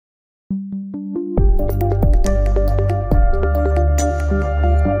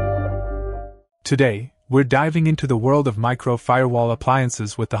Today, we're diving into the world of micro firewall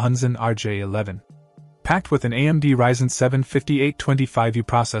appliances with the HUNSN RJ11. Packed with an AMD Ryzen 7 5825U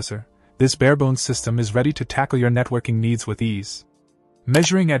processor, this barebones system is ready to tackle your networking needs with ease.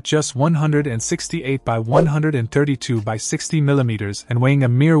 Measuring at just 168 by 132 by 60 millimeters and weighing a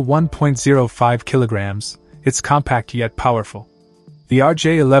mere 1.05 kilograms, it's compact yet powerful. The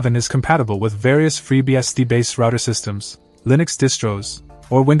RJ11 is compatible with various FreeBSD-based router systems, Linux distros,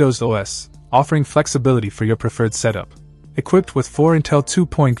 or Windows OS, offering flexibility for your preferred setup. Equipped with 4 Intel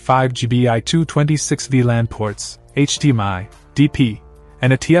 2.5 GB I226 VLAN ports, HDMI, DP,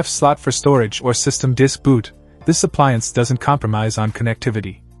 and a TF slot for storage or system disk boot, this appliance doesn't compromise on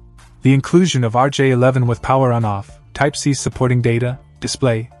connectivity. The inclusion of RJ11 with power on-off, Type-C supporting data,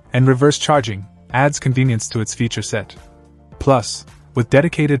 display, and reverse charging adds convenience to its feature set. Plus, with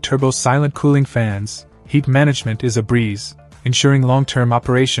dedicated turbo-silent cooling fans, heat management is a breeze, ensuring long-term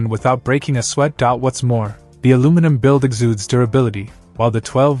operation without breaking a sweat. What's more, the aluminum build exudes durability, while the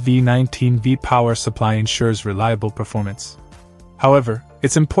 12V19V power supply ensures reliable performance. However,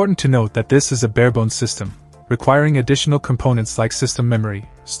 it's important to note that this is a barebones system, requiring additional components like system memory,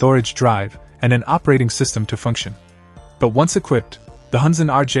 storage drive, and an operating system to function. But once equipped, the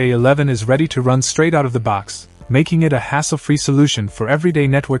HUNSN RJ11 is ready to run straight out of the box, making it a hassle-free solution for everyday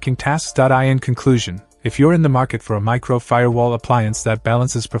networking tasks. In conclusion, if you're in the market for a micro firewall appliance that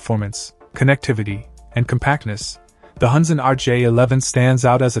balances performance, connectivity, and compactness, the HUNSN RJ11 stands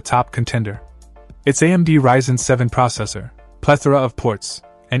out as a top contender. Its AMD Ryzen 7 processor, plethora of ports,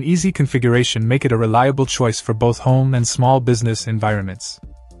 and easy configuration make it a reliable choice for both home and small business environments.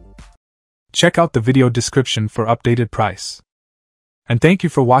 Check out the video description for updated price. And thank you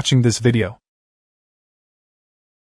for watching this video.